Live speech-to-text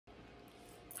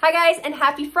Hi guys, and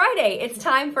happy Friday. It's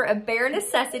time for a Bare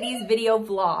Necessities video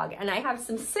vlog, and I have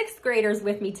some 6th graders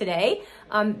with me today.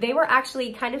 They were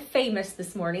actually kind of famous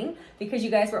this morning because you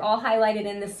guys were all highlighted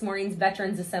in this morning's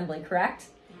Veterans Assembly, correct?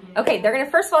 Okay, they're gonna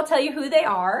first of all tell you who they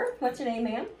are. What's your name,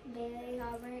 ma'am? Bailey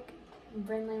Albrecht,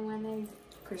 Brendan Leonard,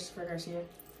 Christopher Garcia,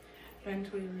 Ben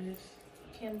Tweeders,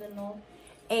 Camden Knoll.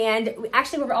 And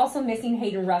actually, we're also missing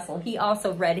Hayden Russell. He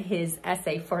also read his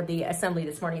essay for the assembly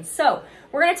this morning. So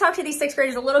we're going to talk to these 6th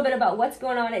graders a little bit about what's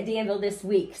going on at Danville this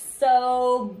week.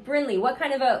 So Brinley, what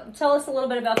kind of tell us a little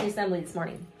bit about the assembly this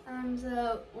morning.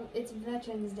 So it's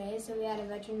Veterans Day, so we had a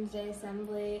Veterans Day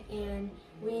assembly, and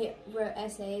we wrote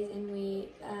essays, and we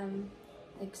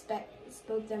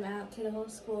spoke them out to the whole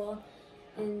school,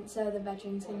 and so the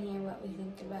veterans can hear what we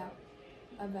think about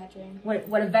a veteran.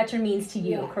 What a veteran means to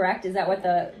you, yeah. Correct? Is that what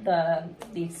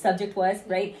the subject was,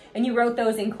 right? And you wrote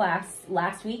those in class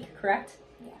last week, correct?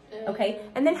 Yeah. Okay.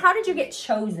 And then how did you get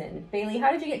chosen? Bailey,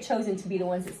 how did you get chosen to be the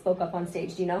ones that spoke up on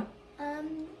stage? Do you know?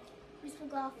 Miss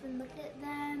McLaughlin looked at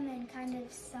them and kind of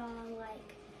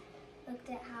looked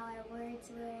at how our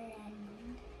words were,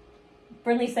 and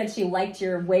Brinley said she liked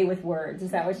your way with words.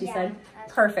 Is that what she said?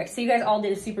 Perfect. So you guys all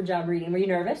did a super job reading. Were you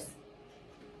nervous?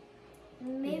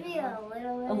 Maybe a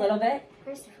little bit. A little bit?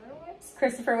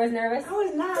 Christopher was nervous? I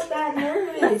was not that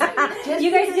nervous. You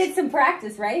guys did some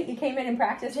practice, right? You came in and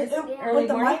practiced early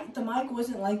morning? The mic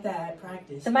wasn't like that at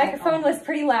practice. The microphone was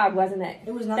pretty loud, wasn't it?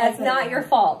 It was not. That's not your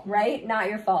fault, right? Not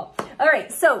your fault. All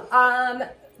right, so,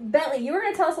 Bentley, you were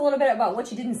going to tell us a little bit about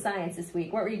what you did in science this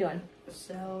week. What were you doing?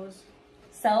 Cells.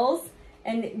 Cells?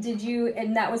 And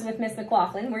and that was with Miss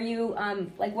McLaughlin. Were you,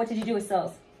 what did you do with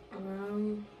cells?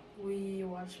 We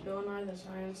watched Bill Nye the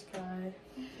Science Guy.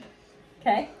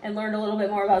 Okay, and learned a little bit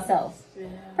more about cells. Yeah.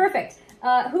 Perfect.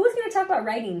 Who was going to talk about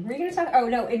writing? Were you going to talk? Oh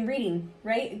no, in reading,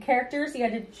 right? Characters. You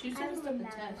had to. She took the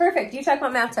test. Perfect. You talk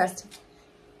about math test.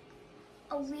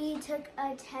 We took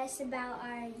a test about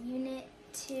our unit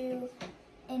 2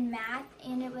 in math,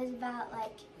 and it was about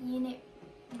unit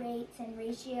rates and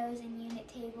ratios and unit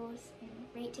tables and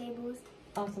rate tables.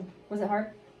 Awesome. Was it hard?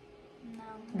 No.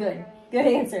 Good. Really. Good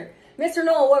answer. Mr.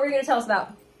 Knoll, what were you going to tell us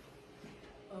about?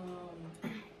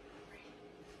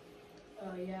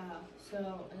 Yeah.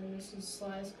 So in Mrs.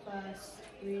 Sly's class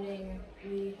reading,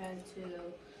 we had to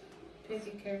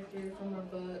pick a character from our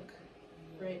book,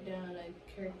 write down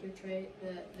a character trait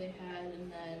that they had,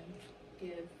 and then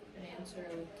give an answer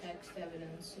with text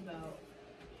evidence about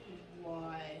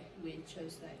why we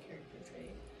chose that character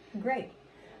trait. Great.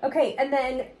 Okay, and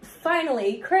then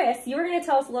finally, Chris, you were going to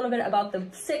tell us a little bit about the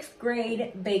 6th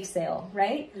grade bake sale,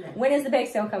 right? Yeah. When is the bake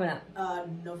sale coming up?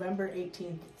 November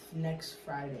 18th, next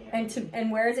Friday.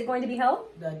 And where is it going to be held?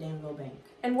 The Danville Bank.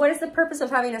 And what is the purpose of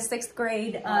having a 6th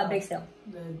grade bake sale?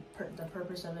 The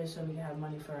purpose of it is so we can have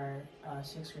money for our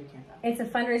 6th grade camp out. It's a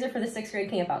fundraiser for the 6th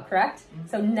grade camp out, correct? Mm-hmm.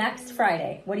 So next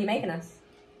Friday, what are you making us?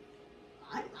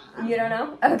 You don't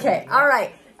know? Okay, all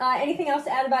right. Anything else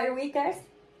to add about your week, guys?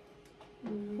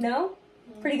 No?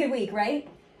 Pretty good week, right?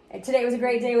 Today was a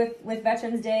great day with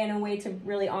Veterans Day and a way to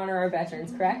really honor our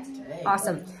veterans, correct?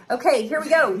 Awesome. Okay, here we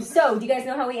go. So, do you guys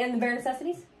know how we end the Bare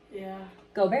Necessities? Yeah.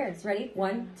 Go Bears. Ready?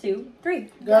 1, 2, 3.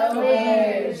 Go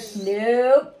Bears!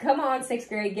 Nope. Come on, 6th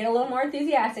grade. Get a little more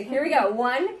enthusiastic. Here we go.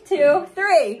 1, 2,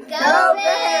 3. Go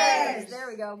Bears! There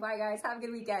we go. Bye, guys. Have a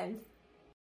good weekend.